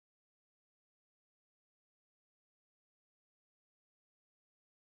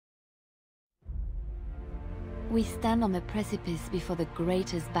We stand on the precipice before the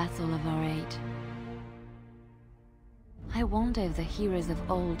greatest battle of our age. I wonder if the heroes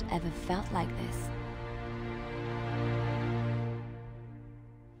of old ever felt like this.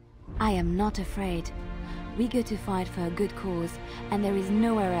 I am not afraid. We go to fight for a good cause, and there is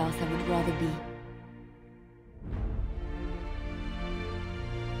nowhere else I would rather be.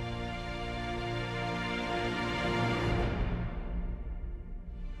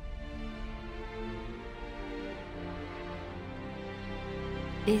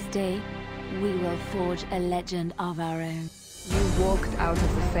 This day, we will forge a legend of our own. You walked out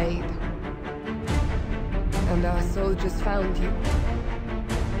of the Fade, and our soldiers found you.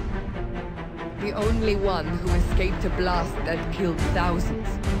 The only one who escaped a blast that killed thousands.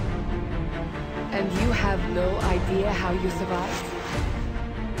 And you have no idea how you survived?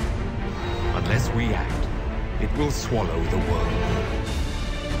 Unless we act, it will swallow the world.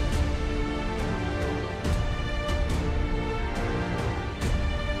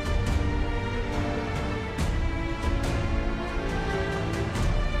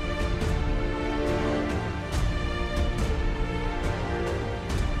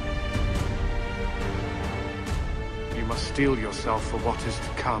 You must steel yourself for what is to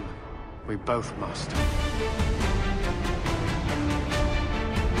come. We both must.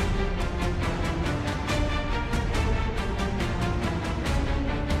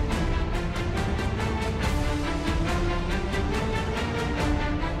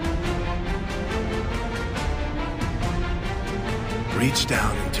 Reach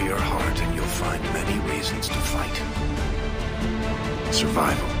down into your heart and you'll find many reasons to fight.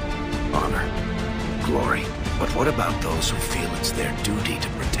 Survival, honor, glory. But what about those who feel it's their duty to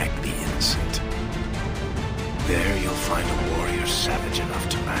protect the innocent? There you'll find a warrior savage enough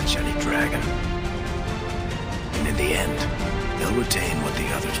to match any dragon. And in the end, they'll retain what the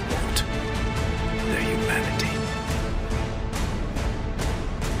others won't. Their humanity.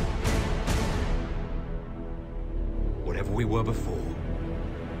 Whatever we were before,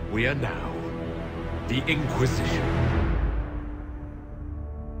 we are now the Inquisition.